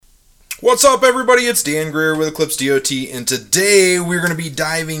What's up, everybody? It's Dan Greer with Eclipse DOT, and today we're going to be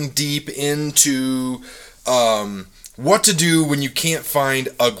diving deep into what to do when you can't find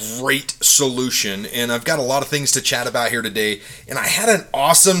a great solution. And I've got a lot of things to chat about here today, and I had an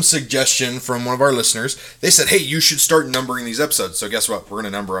awesome suggestion from one of our listeners. They said, hey, you should start numbering these episodes. So guess what? We're going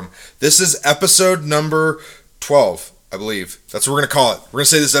to number them. This is episode number 12. I believe. That's what we're going to call it. We're going to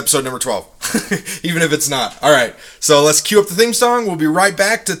say this is episode number 12, even if it's not. All right, so let's cue up the theme song. We'll be right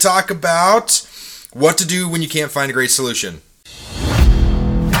back to talk about what to do when you can't find a great solution.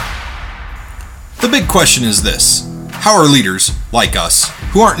 The big question is this: how are leaders like us,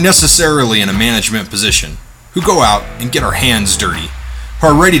 who aren't necessarily in a management position, who go out and get our hands dirty, who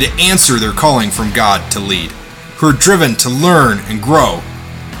are ready to answer their calling from God to lead, who are driven to learn and grow,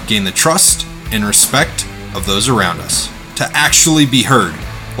 gain the trust and respect of those around us, to actually be heard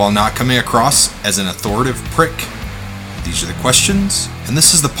while not coming across as an authoritative prick? These are the questions, and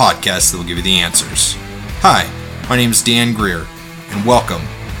this is the podcast that will give you the answers. Hi, my name is Dan Greer, and welcome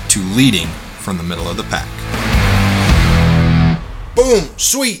to Leading from the Middle of the Pack. Boom!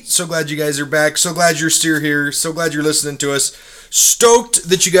 Sweet! So glad you guys are back. So glad you're still here. So glad you're listening to us. Stoked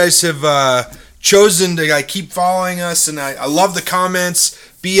that you guys have chosen to keep following us, and I love the comments.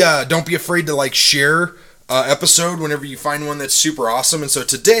 Don't be afraid to share episode whenever you find one that's super awesome. And so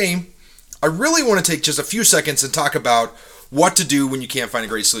today, I really want to take just a few seconds and talk about what to do when you can't find a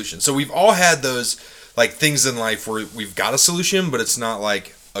great solution. So we've all had those things in life where we've got a solution, but it's not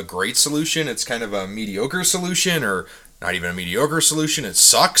a great solution. It's kind of a mediocre solution, or not even a mediocre solution. It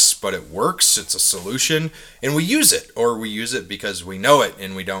sucks, but it works. It's a solution, and we use it, or we use it because we know it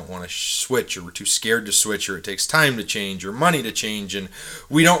and we don't want to switch, or we're too scared to switch, or it takes time to change or money to change, and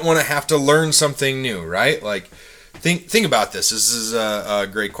we don't want to have to learn something new, right? Think about this. This is a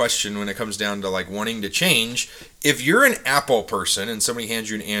great question when it comes down to wanting to change. If you're an Apple person and somebody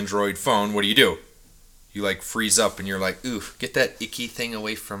hands you an Android phone, what do? You freeze up and you're like, ooh, get that icky thing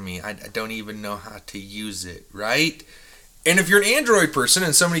away from me. I don't even know how to use it, right? And if you're an Android person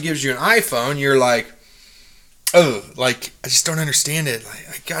and somebody gives you an iPhone, you're like, oh, I just don't understand it.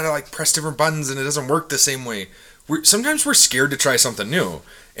 I gotta press different buttons and it doesn't work the same way. Sometimes we're scared to try something new.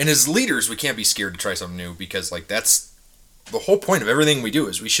 And as leaders, we can't be scared to try something new, because that's the whole point of everything we do.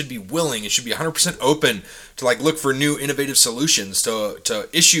 Is we should be willing, it should be 100% open to look for new innovative solutions to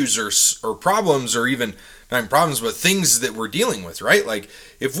issues or problems, or even not even problems, but things that we're dealing with, right?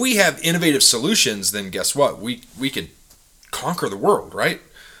 If we have innovative solutions, then guess what? We could conquer the world, right?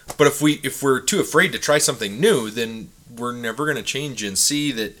 But if we're too afraid to try something new, then we're never going to change and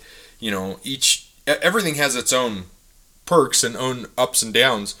see that, everything has its own perks and own ups and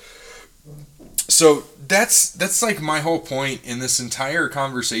downs. So that's my whole point in this entire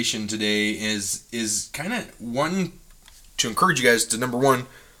conversation today is kind of one, to encourage you guys to, number one,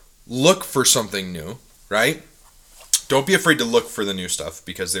 look for something new, right? Don't be afraid to look for the new stuff,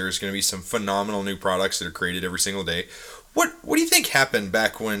 because there's going to be some phenomenal new products that are created every single day. What do you think happened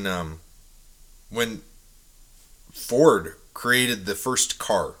back when Ford created the first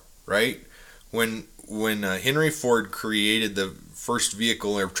car, right? When Henry Ford created the first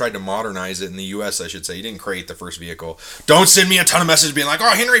vehicle, or tried to modernize it in the U.S., I should say. He didn't create the first vehicle. Don't send me a ton of messages being like,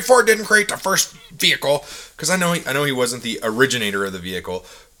 oh, Henry Ford didn't create the first vehicle, because I know he wasn't the originator of the vehicle.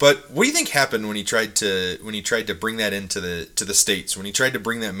 But what do you think happened when he tried to bring that into the States, when he tried to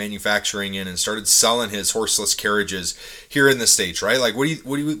bring that manufacturing in and started selling his horseless carriages here in the States, right? What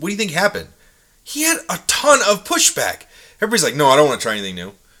do you think happened? He had a ton of pushback. Everybody's like, no, I don't want to try anything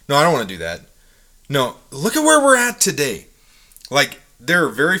new. No, I don't want to do that. No, look at where we're at today. There are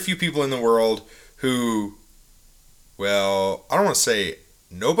very few people in the world who, well, I don't want to say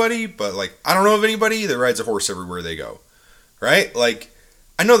nobody, but I don't know of anybody that rides a horse everywhere they go, right?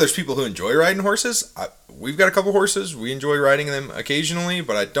 I know there's people who enjoy riding horses. We've got a couple horses. We enjoy riding them occasionally,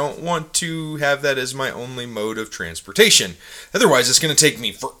 but I don't want to have that as my only mode of transportation. Otherwise, it's going to take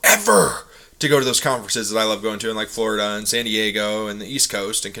me forever to go to those conferences that I love going to in Florida and San Diego and the East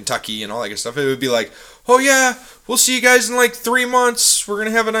Coast and Kentucky and all that good stuff. It would be oh yeah, we'll see you guys in 3 months. We're going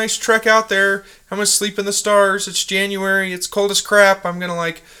to have a nice trek out there. I'm going to sleep in the stars. It's January. It's cold as crap. I'm going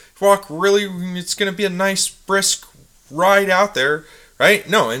to walk it's going to be a nice brisk ride out there, right?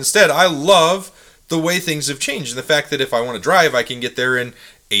 No, instead, I love the way things have changed, and the fact that if I want to drive, I can get there in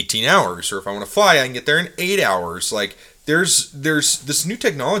 18 hours, or if I want to fly, I can get there in 8 hours. There's this new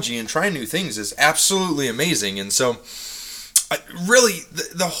technology, and trying new things is absolutely amazing. And so really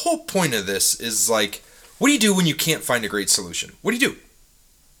the whole point of this is what do you do when you can't find a great solution? What do you do?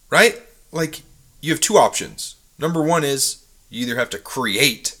 Right? You have two options. Number one is you either have to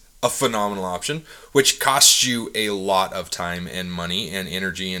create a phenomenal option, which costs you a lot of time and money and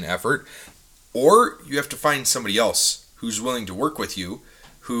energy and effort. Or you have to find somebody else who's willing to work with you,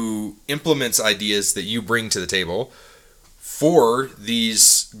 who implements ideas that you bring to the table for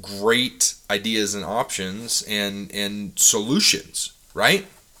these great ideas and options and solutions, right?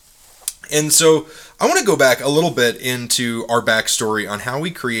 And so I want to go back a little bit into our backstory on how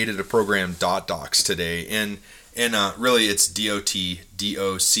we created a program .docs today, and really it's DOTDOCS.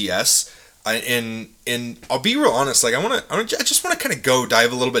 And I'll be real honest, like I just want to kind of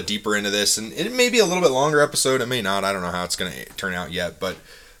dive a little bit deeper into this, and it may be a little bit longer episode, it may not, I don't know how it's going to turn out yet, but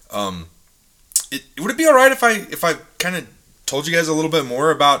would it be all right if I kind of told you guys a little bit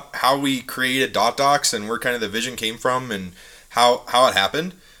more about how we created .docs and where kind of the vision came from and how it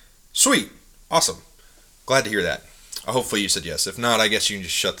happened? Sweet. Awesome. Glad to hear that. Hopefully you said yes. If not, I guess you can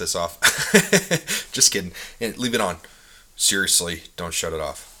just shut this off. Just kidding. And leave it on. Seriously, don't shut it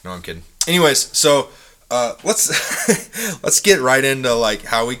off. No, I'm kidding. Anyways, so let's get right into like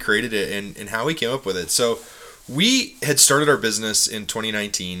how we created it and how we came up with it. So we had started our business in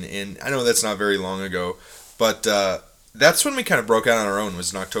 2019, and I know that's not very long ago, but that's when we kind of broke out on our own,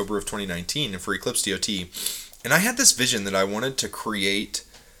 was in October of 2019 for Eclipse DOT. And I had this vision that I wanted to create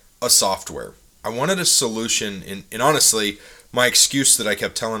a software. I wanted a solution, and honestly, my excuse that I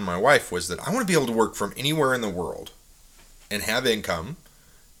kept telling my wife was that I want to be able to work from anywhere in the world and have income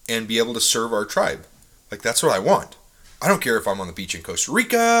and be able to serve our tribe. Like, that's what I want. I don't care if I'm on the beach in Costa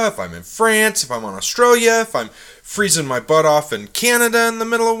Rica, if I'm in France, if I'm on Australia, if I'm freezing my butt off in Canada in the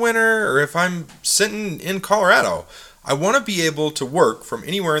middle of winter, or if I'm sitting in Colorado. I want to be able to work from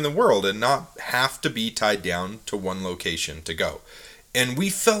anywhere in the world and not have to be tied down to one location to go. And we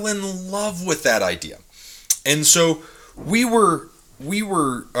fell in love with that idea. And so we were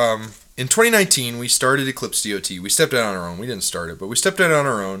in 2019, we started Eclipse DOT. We stepped out on our own. We didn't start it, but we stepped out on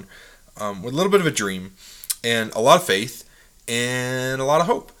our own with a little bit of a dream and a lot of faith and a lot of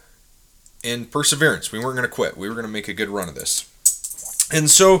hope and perseverance. We weren't going to quit. We were going to make a good run of this. And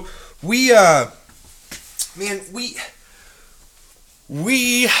so we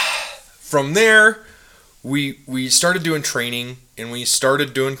from there, we started doing training and we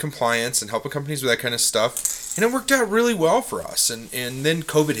started doing compliance and helping companies with that kind of stuff, and it worked out really well for us. And then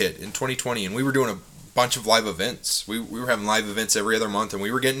COVID hit in 2020, and we were doing a bunch of live events. We were having live events every other month, and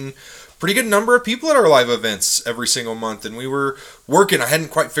we were getting pretty good number of people at our live events every single month, and we were working. I hadn't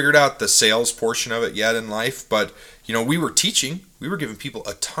quite figured out the sales portion of it yet in life, but we were teaching. We were giving people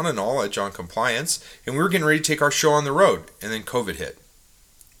a ton of knowledge on compliance, and we were getting ready to take our show on the road, and then COVID hit.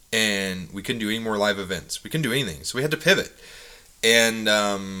 And we couldn't do any more live events. We couldn't do anything. So we had to pivot. And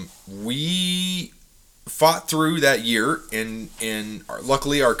we fought through that year. And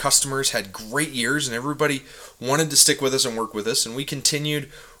luckily our customers had great years. And everybody wanted to stick with us and work with us. And we continued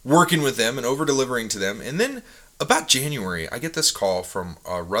working with them and over-delivering to them. And then about January, I get this call from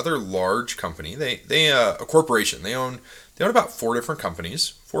a rather large company. They a corporation. They own about 4 different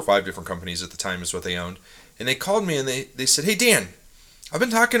companies. 4 or 5 different companies at the time is what they owned. And they called me and they said, "Hey, Dan, I've been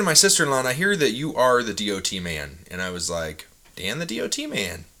talking to my sister-in-law, and I hear that you are the DOT man." And I was like, "Dan the DOT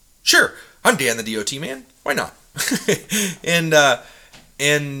man? Sure, I'm Dan the DOT man. Why not?"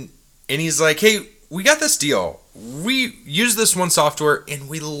 and he's like, "Hey, we got this deal. We use this one software, and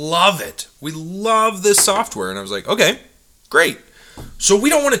we love it. We love this software." And I was like, "Okay, great. So we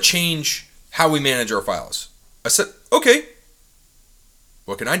don't want to change how we manage our files." I said, "Okay.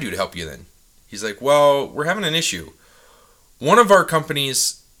 What can I do to help you then?" He's like, "Well, we're having an issue. One of our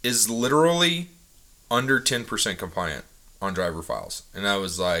companies is literally under 10% compliant on driver files." And I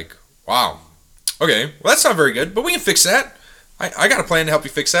was like, "Wow. Okay, well, that's not very good, but we can fix that. I got a plan to help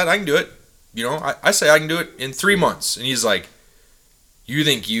you fix that. I can do it. I say I can do it in 3 months." And he's like, "You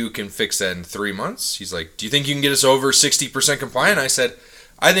think you can fix that in 3 months?" He's like, "Do you think you can get us over 60% compliant?" I said,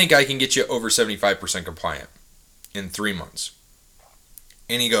 "I think I can get you over 75% compliant in 3 months.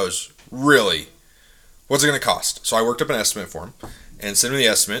 And he goes, "Really? What's it going to cost?" So I worked up an estimate for him and sent him the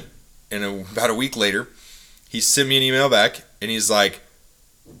estimate. And about a week later, he sent me an email back and he's like,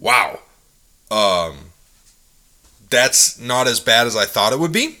 "Wow, that's not as bad as I thought it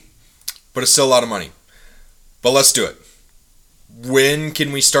would be, but it's still a lot of money. But let's do it. When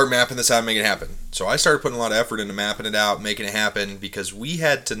can we start mapping this out and make it happen?" So I started putting a lot of effort into mapping it out, making it happen, because we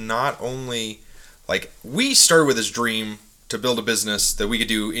had to not only, we started with this dream to build a business that we could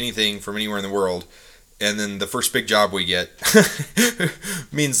do anything from anywhere in the world. And then the first big job we get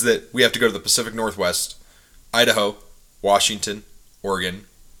means that we have to go to the Pacific Northwest, Idaho, Washington, Oregon,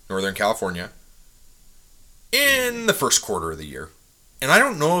 Northern California, in the first quarter of the year. And I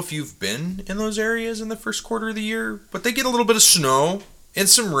don't know if you've been in those areas in the first quarter of the year, but they get a little bit of snow and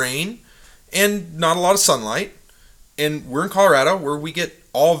some rain and not a lot of sunlight. And we're in Colorado where we get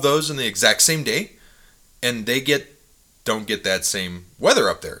all of those in the exact same day, and they don't get that same weather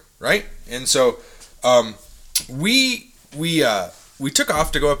up there, right? And so we took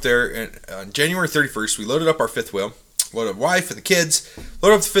off to go up there, and on January 31st, we loaded up our fifth wheel, loaded up wife and the kids,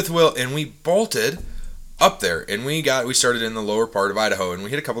 loaded up the fifth wheel, and we bolted up there. And we started in the lower part of Idaho, and we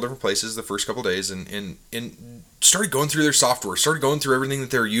hit a couple different places the first couple days, and started going through their software, started going through everything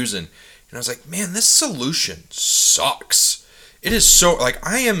that they were using. And I was like, man, this solution sucks. It is so, like,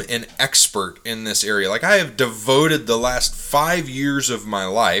 I am an expert in this area. Like, I have devoted the last 5 years of my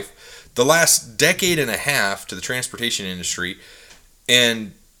life, the last decade and a half, to the transportation industry,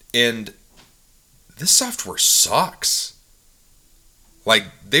 and this software sucks. Like,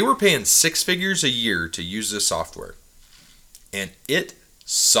 they were paying 6 figures a year to use this software, and it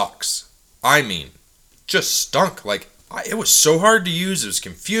sucks. I mean, just stunk. Like, it was so hard to use. It was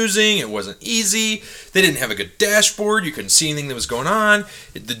confusing. It wasn't easy. They didn't have a good dashboard. You couldn't see anything that was going on.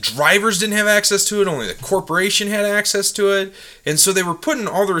 The drivers didn't have access to it. Only the corporation had access to it. And so they were putting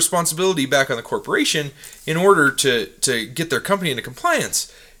all the responsibility back on the corporation in order to get their company into compliance.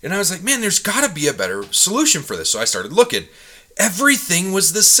 And I was like, man, there's got to be a better solution for this. So I started looking. Everything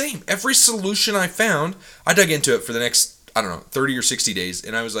was the same. Every solution I found, I dug into it for the next, 30 or 60 days.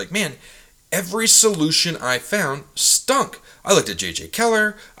 And I was like, man, every solution I found stunk. I looked at J.J.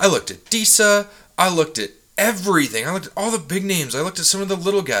 Keller. I looked at DISA. I looked at everything. I looked at all the big names. I looked at some of the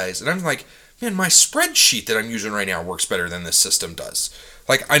little guys. And I'm like, man, my spreadsheet that I'm using right now works better than this system does.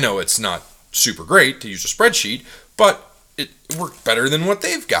 Like, I know it's not super great to use a spreadsheet, but it worked better than what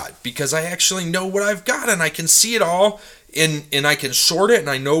they've got because I actually know what I've got and I can see it all and I can sort it and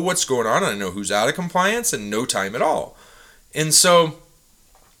I know what's going on and I know who's out of compliance in no time at all. And so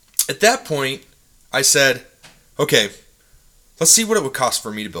at that point, I said, okay, let's see what it would cost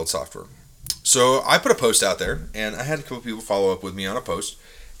for me to build software. So I put a post out there, and I had a couple people follow up with me on a post.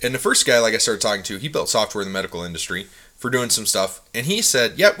 And the first guy, like I started talking to, he built software in the medical industry for doing some stuff. And he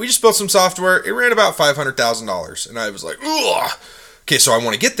said, yep, we just built some software. It ran about $500,000. And I was like, ugh. Okay, so I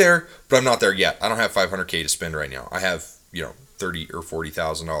want to get there, but I'm not there yet. I don't have $500K to spend right now. I have, $30,000 or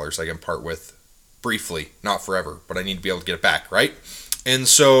 $40,000 I can part with briefly, not forever, but I need to be able to get it back, right? And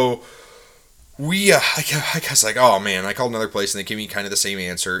so I was like, oh man, I called another place and they gave me kind of the same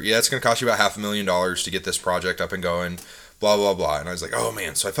answer. Yeah, it's going to cost you about $500,000 to get this project up and going, blah, blah, blah. And I was like, oh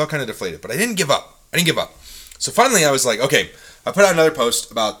man. So I felt kind of deflated, but I didn't give up. So finally I was like, okay, I put out another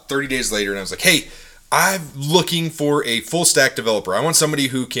post about 30 days later and I was like, hey, I'm looking for a full stack developer. I want somebody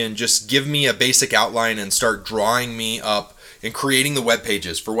who can just give me a basic outline and start drawing me up and creating the web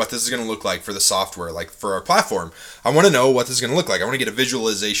pages for what this is going to look like for the software, like for our platform. I want to know what this is going to look like. I want to get a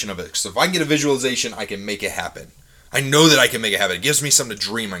visualization of it. So if I can get a visualization, I can make it happen. I know that I can make it happen. It gives me something to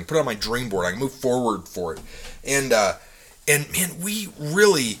dream. I can put it on my dream board. I can move forward for it. And man, we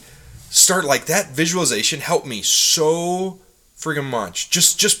really start like that visualization helped me so friggin' much.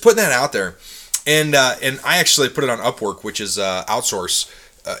 Just putting that out there. And I actually put it on Upwork, which is outsource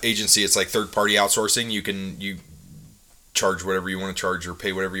agency. It's like third-party outsourcing. You charge whatever you want to charge or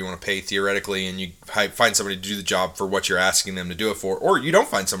pay whatever you want to pay theoretically, and you find somebody to do the job for what you're asking them to do it for, or you don't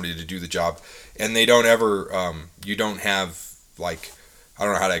find somebody to do the job, and they don't ever, you don't have, like, I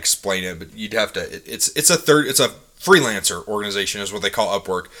don't know how to explain it, but you'd have to, it's a freelancer organization is what they call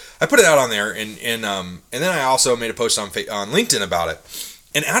Upwork. I put it out on there, and then I also made a post on LinkedIn about it,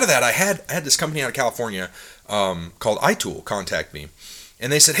 and out of that, I had this company out of California called iTool contact me,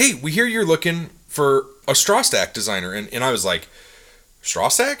 and they said, hey, we hear you're looking for a straw stack designer. And I was like, straw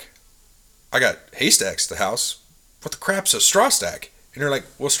stack? I got haystacks at the house. What the crap's a straw stack? And they're like,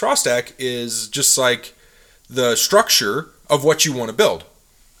 well, straw stack is just like the structure of what you want to build.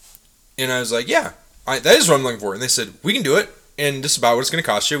 And I was like, yeah, that is what I'm looking for. And they said, we can do it. And this is about what it's going to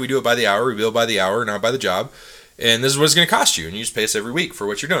cost you. We do it by the hour. We build by the hour, not by the job. And this is what it's going to cost you. And you just pay us every week for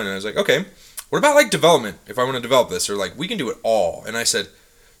what you're doing. And I was like, okay, what about like development? If I want to develop this, they're like, we can do it all. And I said,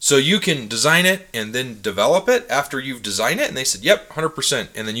 so you can design it and then develop it after you've designed it? And they said, yep, 100%.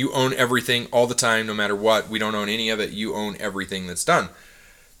 And then you own everything all the time, no matter what. We don't own any of it. You own everything that's done.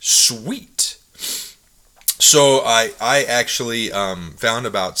 Sweet. So I actually found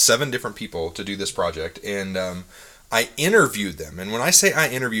about 7 different people to do this project. And I interviewed them. And when I say I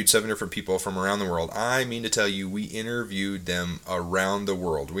interviewed 7 different people from around the world, I mean to tell you we interviewed them around the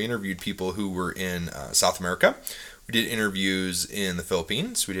world. We interviewed people who were in South America. We did interviews in the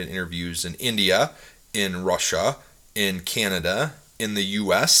Philippines. We did interviews in India, in Russia, in Canada, in the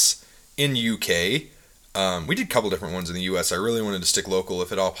US, in UK, We did a couple different ones in the U.S. I really wanted to stick local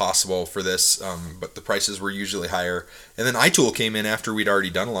if at all possible for this, but the prices were usually higher. And then iTool came in after we'd already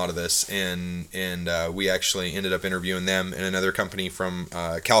done a lot of this, and we actually ended up interviewing them and another company from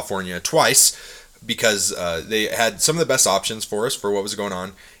California twice because they had some of the best options for us for what was going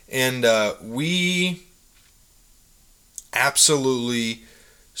on. And we absolutely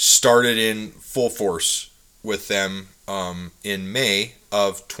started in full force with them in May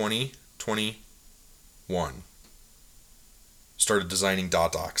of 2021. Started designing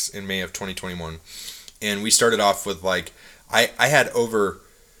 .docs in May of 2021. And we started off with like, I had over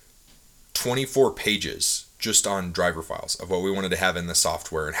 24 pages just on driver files of what we wanted to have in the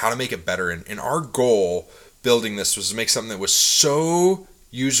software and how to make it better. And our goal building this was to make something that was so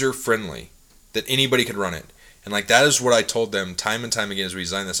user friendly that anybody could run it. And like that is what I told them time and time again as we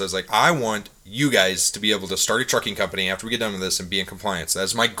designed this. I was like, I want you guys to be able to start a trucking company after we get done with this and be in compliance.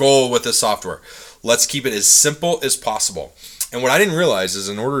 That's my goal with this software. Let's keep it as simple as possible. And what I didn't realize is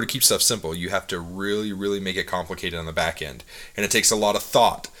in order to keep stuff simple, you have to really, really make it complicated on the back end. And it takes a lot of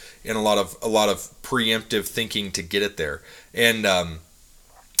thought and a lot of preemptive thinking to get it there. And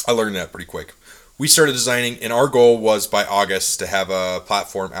I learned that pretty quick. We started designing, and our goal was by August to have a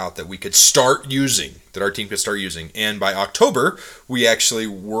platform out that we could start using, that our team could start using. And by October, we actually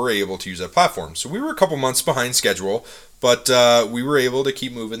were able to use that platform. So we were a couple months behind schedule, but we were able to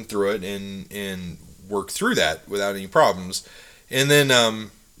keep moving through it and work through that without any problems. And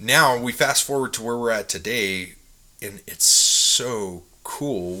then now we fast forward to where we're at today, and it's so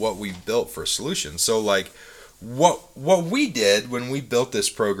cool what we've built for a solution. So like, what we did when we built this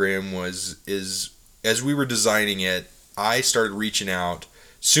program is as we were designing it, I started reaching out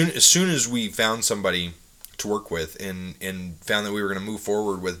as soon as we found somebody to work with and found that we were going to move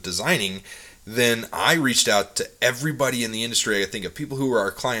forward with designing. Then I reached out to everybody in the industry. I think of people who were our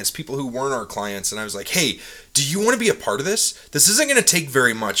clients, people who weren't our clients, and I was like, hey, do you want to be a part of this? This isn't going to take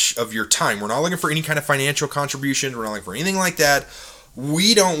very much of your time. We're not looking for any kind of financial contribution. We're not looking for anything like that.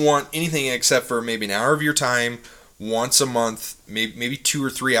 We don't want anything except for maybe an hour of your time once a month, maybe 2 or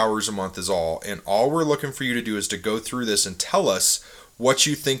 3 hours a month is all. And all we're looking for you to do is to go through this and tell us what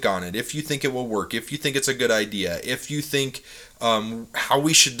you think on it, if you think it will work, if you think it's a good idea, if you think how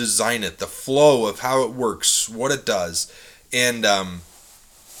we should design it, the flow of how it works, what it does. And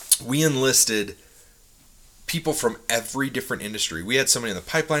we enlisted people from every different industry. We had somebody in the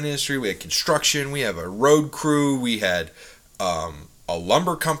pipeline industry, we had construction, we have a road crew, we had a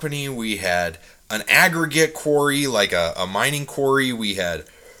lumber company, we had an aggregate quarry, like a mining quarry, we had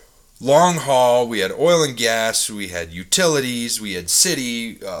long haul, we had oil and gas, we had utilities, we had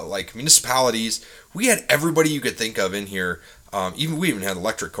city, like municipalities. We had everybody you could think of in here. We even had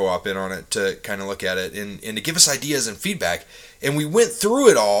electric co-op in on it to kind of look at it and to give us ideas and feedback. And we went through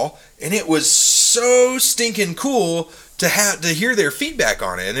it all, and it was so stinking cool to hear their feedback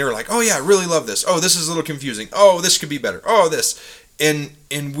on it. And they were like, oh yeah, I really love this. Oh, this is a little confusing. Oh, this could be better. Oh, this.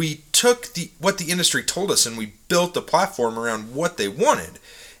 And we took what the industry told us and we built the platform around what they wanted.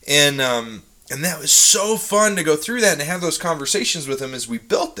 And that was so fun to go through that and to have those conversations with them as we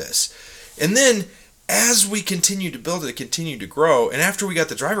built this. And then as we continued to build it continued to grow. And after we got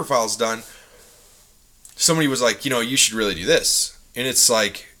the driver files done, somebody was like, you should really do this. And it's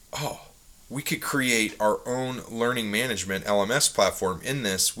like, oh, we could create our own learning management LMS platform in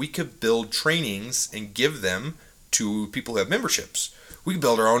this. We could build trainings and give them to people who have memberships. We could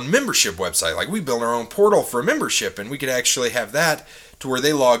build our own membership website. Like we build our own portal for a membership, and we could actually have that to where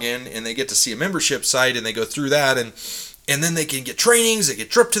they log in and they get to see a membership site and they go through that and then they can get trainings, they get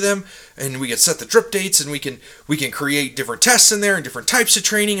dripped to them, and we can set the drip dates, and we can create different tests in there and different types of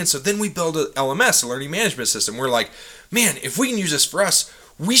training. And so then we build a LMS, a learning management system. We're like, man, if we can use this for us,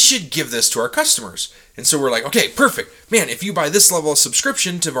 we should give this to our customers. And so we're like, okay, perfect. Man, if you buy this level of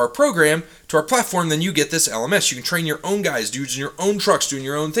subscription to our program, to our platform, then you get this LMS. You can train your own guys, dudes in your own trucks, doing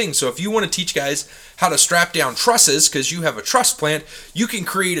your own thing. So if you want to teach guys how to strap down trusses because you have a truss plant, you can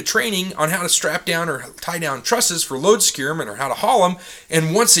create a training on how to strap down or tie down trusses for load securement or how to haul them.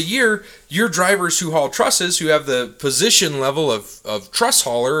 And once a year, your drivers who haul trusses, who have the position level of truss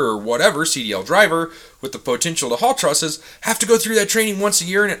hauler or whatever, CDL driver, with the potential to haul trusses, have to go through that training once a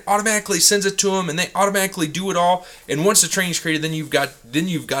year, and it automatically sends it to them, and they automatically do it all. And once the training's created, then you've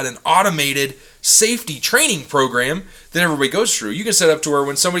got an automated safety training program that everybody goes through. You can set up to where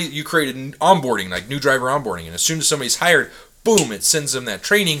when you create an onboarding, like new driver onboarding, and as soon as somebody's hired, boom, it sends them that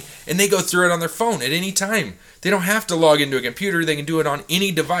training, and they go through it on their phone at any time. They don't have to log into a computer. They can do it on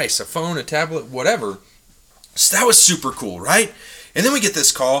any device, a phone, a tablet, whatever. So that was super cool, right? And then we get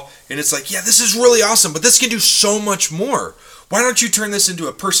this call, and it's like, yeah, this is really awesome, but this can do so much more. Why don't you turn this into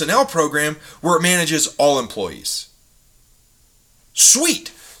a personnel program where it manages all employees?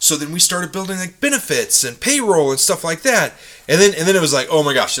 Sweet. So then we started building like benefits and payroll and stuff like that. And then it was like, oh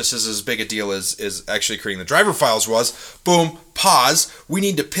my gosh, this is as big a deal as actually creating the driver files was. Boom, pause. We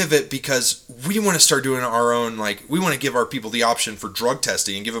need to pivot because we want to start doing our own, like, we want to give our people the option for drug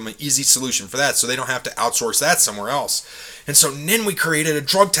testing and give them an easy solution for that so they don't have to outsource that somewhere else. And so then we created a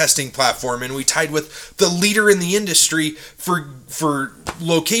drug testing platform and we tied with the leader in the industry for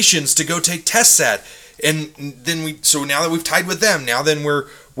locations to go take tests at. And then so now that we've tied with them, now then we're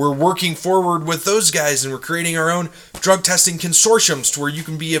working forward with those guys and we're creating our own drug testing consortiums to where you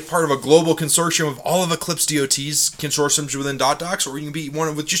can be a part of a global consortium of all of Eclipse DOT's consortiums within DotDocs, or you can be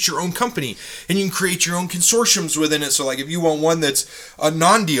one with just your own company and you can create your own consortiums within it. So like if you want one that's a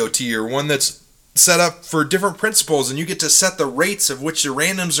non-DOT or one that's set up for different principles and you get to set the rates of which the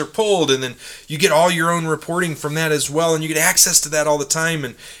randoms are pulled, and then you get all your own reporting from that as well, and you get access to that all the time.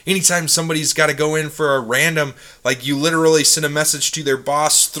 And anytime somebody's got to go in for a random, like you literally send a message to their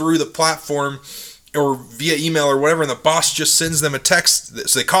boss through the platform or via email or whatever, and the boss just sends them a text.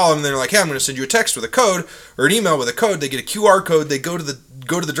 So they call them and they're like, hey, I'm going to send you a text with a code or an email with a code. They get a QR code, they go to the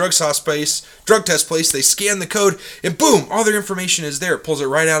drug test place, they scan the code, and boom, all their information is there. It pulls it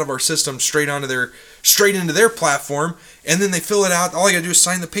right out of our system straight into their platform, and then they fill it out. All I gotta do is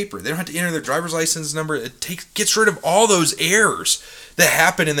sign the paper. They don't have to enter their driver's license number. It gets rid of all those errors that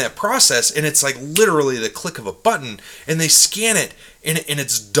happen in that process, and it's like literally the click of a button, and they scan it, and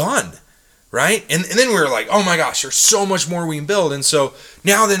it's done. Right? And then we were like, oh my gosh, there's so much more we can build. And so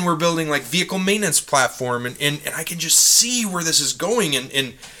now then we're building like vehicle maintenance platform, and I can just see where this is going.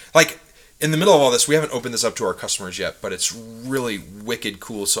 And like in the middle of all this, we haven't opened this up to our customers yet, but it's really wicked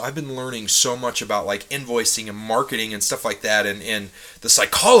cool. So I've been learning so much about like invoicing and marketing and stuff like that, and the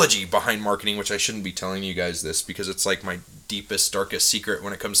psychology behind marketing, which I shouldn't be telling you guys this because it's like my deepest, darkest secret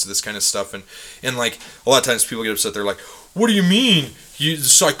when it comes to this kind of stuff. And like a lot of times people get upset. They're like, what do you mean? You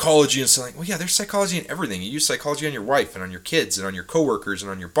psychology and something. Well, yeah, there's psychology in everything. You use psychology on your wife and on your kids and on your coworkers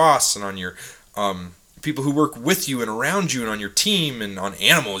and on your boss and on your people who work with you and around you and on your team and on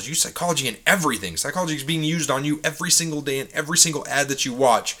animals. You use psychology in everything. Psychology is being used on you every single day in every single ad that you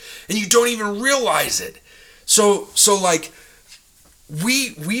watch, and you don't even realize it. So like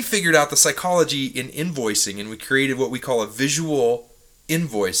we figured out the psychology in invoicing, and we created what we call a visual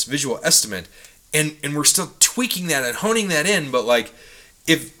invoice, visual estimate, and we're still tweaking that and honing that in. But like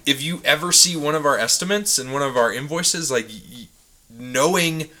if you ever see one of our estimates and one of our invoices, like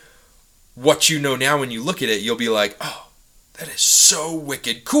knowing what you know now when you look at it, you'll be like, oh, that is so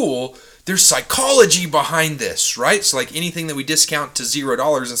wicked cool. There's psychology behind this, right? So like anything that we discount to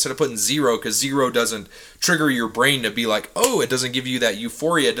 $0, instead of putting 0, because 0 doesn't trigger your brain to be like, oh, it doesn't give you that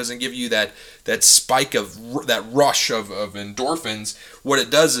euphoria, it doesn't give you that spike of that rush of endorphins. What it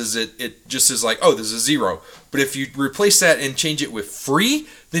does is it just is like, oh, this is 0. But if you replace that and change it with free,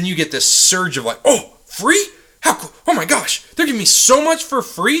 then you get this surge of like, oh, free? How cool? Oh my gosh, they're giving me so much for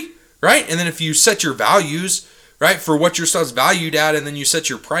free, right? And then if you set your values, right, for what your stuff's valued at, and then you set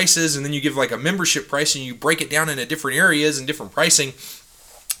your prices, and then you give like a membership price, and you break it down into different areas and different pricing.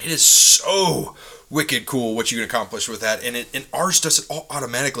 It is so wicked cool what you can accomplish with that, and ours does it all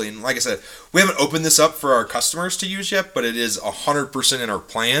automatically. And like I said, we haven't opened this up for our customers to use yet, but it is 100% in our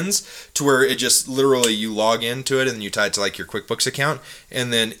plans to where it just literally you log into it and then you tie it to like your QuickBooks account,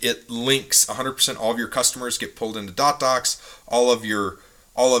 and then it links 100%. All of your customers get pulled into DotDocs. All of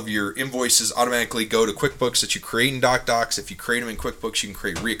your invoices automatically go to QuickBooks that you create in DotDocs. If you create them in QuickBooks, you can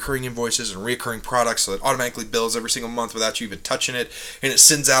create reoccurring invoices and reoccurring products, so it automatically bills every single month without you even touching it, and it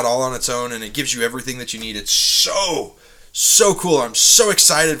sends out all on its own, and it gives you everything that you need. It's so cool. I'm so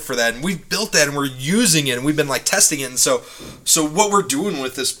excited for that, and we've built that, and we're using it, and we've been like testing it. And so what we're doing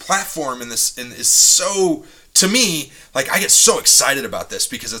with this platform and is so, to me, like I get so excited about this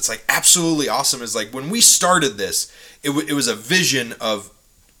because it's like absolutely awesome. Is like when we started this, it was a vision of,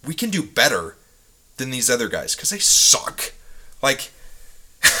 we can do better than these other guys because they suck. Like,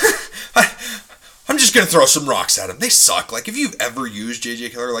 I'm just going to throw some rocks at them. They suck. Like, if you've ever used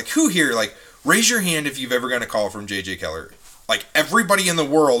JJ Keller, like, who here, like, raise your hand if you've ever gotten a call from JJ Keller. Like, everybody in the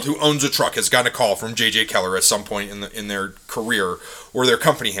world who owns a truck has gotten a call from JJ Keller at some point in their career, or their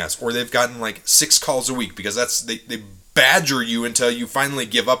company has, or they've gotten, like, 6 calls a week because they badger you until you finally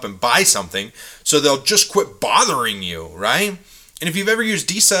give up and buy something, so they'll just quit bothering you, right? And if you've ever used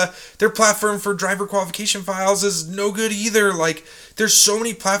DISA, their platform for driver qualification files is no good either. Like, there's so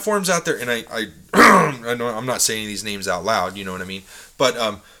many platforms out there, and I know I'm not saying these names out loud, you know what I mean? But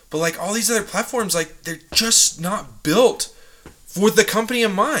like all these other platforms, like they're just not built with the company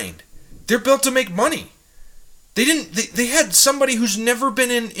in mind. They're built to make money. They had somebody who's never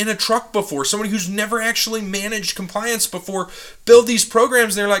been in a truck before, somebody who's never actually managed compliance before, build these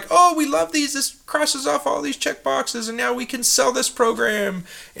programs, and they're like, oh, we love these, this crosses off all these check boxes, and now we can sell this program,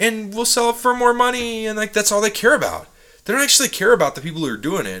 and we'll sell it for more money, and like that's all they care about. They don't actually care about the people who are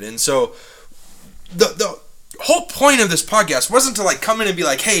doing it. And so the whole point of this podcast wasn't to like come in and be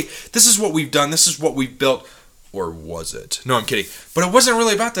like, hey, this is what we've done, this is what we've built. Or was it? No, I'm kidding. But it wasn't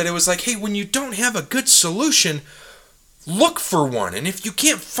really about that. It was like, hey, when you don't have a good solution, look for one. And if you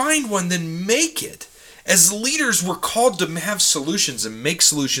can't find one, then make it. As leaders, we're called to have solutions and make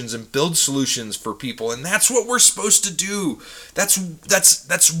solutions and build solutions for people. And that's what we're supposed to do. That's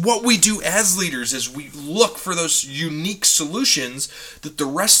what we do as leaders, is we look for those unique solutions that the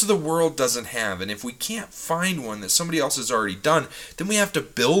rest of the world doesn't have. And if we can't find one that somebody else has already done, then we have to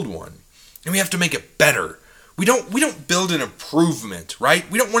build one. And we have to make it better. We don't build an improvement, right?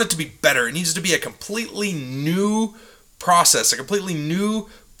 We don't want it to be better. It needs to be a completely new process, a completely new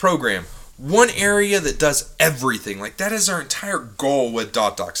program. One area that does everything. Like that is our entire goal with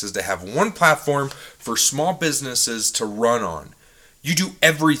DotDocs, is to have one platform for small businesses to run on. You do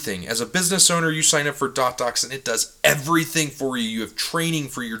everything. As a business owner, you sign up for DotDocs and it does everything for you. You have training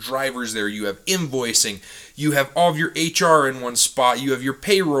for your drivers there. You have invoicing. You have all of your HR in one spot. You have your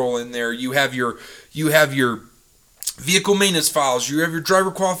payroll in there. You have your vehicle maintenance files. You have your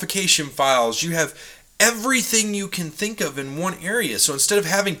driver qualification files. You have everything you can think of in one area. So instead of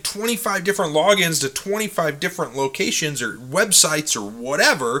having 25 different logins to 25 different locations or websites or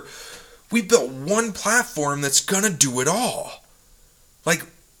whatever, we built one platform that's going to do it all. Like,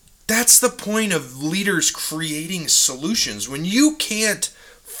 that's the point of leaders creating solutions. When you can't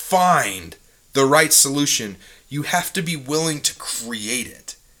find the right solution, you have to be willing to create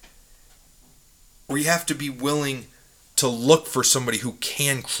it. Or you have to be willing to look for somebody who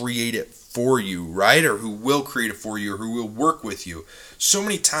can create it for you, right? Or who will create it for you, or who will work with you. So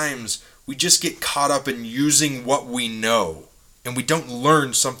many times we just get caught up in using what we know, and we don't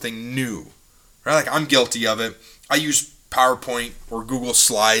learn something new, right? Like, I'm guilty of it. I use PowerPoint or Google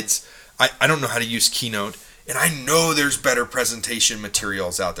Slides. I don't know how to use Keynote, and I know there's better presentation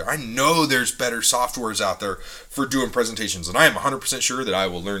materials out there. I know there's better softwares out there for doing presentations, and I am 100% sure that I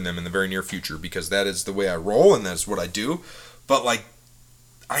will learn them in the very near future, because that is the way I roll and that's what I do. But like,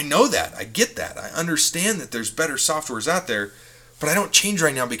 I know that. I get that. I understand that there's better softwares out there, but I don't change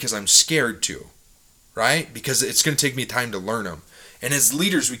right now because I'm scared to, right? Because it's going to take me time to learn them. And as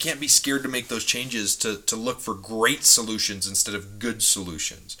leaders, we can't be scared to make those changes to look for great solutions instead of good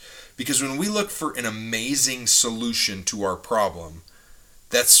solutions. Because when we look for an amazing solution to our problem,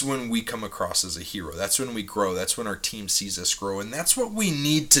 that's when we come across as a hero. That's when we grow. That's when our team sees us grow. And that's what we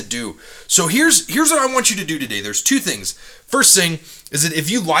need to do. So here's what I want you to do today. There's two things. First thing is that if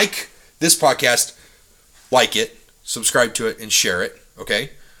you like this podcast, like it, subscribe to it, and share it,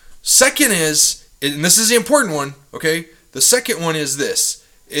 okay? Second is, and this is the important one, okay? The second one is this,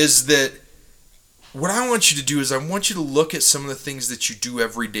 is that what I want you to do is I want you to look at some of the things that you do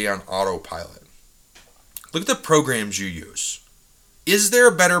every day on autopilot. Look at the programs you use. Is there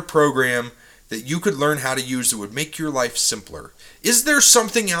a better program that you could learn how to use that would make your life simpler? Is there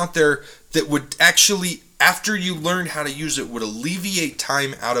something out there that would actually, after you learned how to use it, would alleviate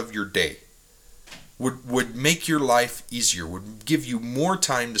time out of your day? Would make your life easier, would give you more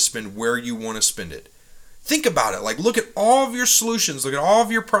time to spend where you want to spend it? Think about it. Like, look at all of your solutions, look at all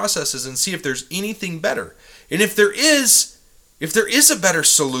of your processes, and see if there's anything better. And if there is a better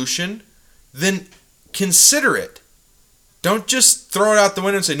solution, then consider it. Don't just throw it out the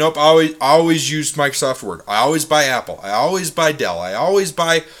window and say, nope, I always use Microsoft Word. I always buy Apple. I always buy Dell. I always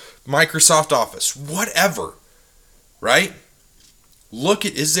buy Microsoft Office. Whatever, right? Look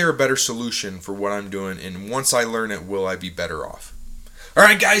at, is there a better solution for what I'm doing? And once I learn it, will I be better off? All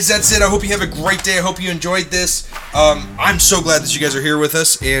right, guys, that's it. I hope you have a great day. I hope you enjoyed this. I'm so glad that you guys are here with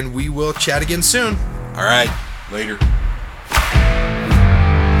us, and we will chat again soon. All right, later.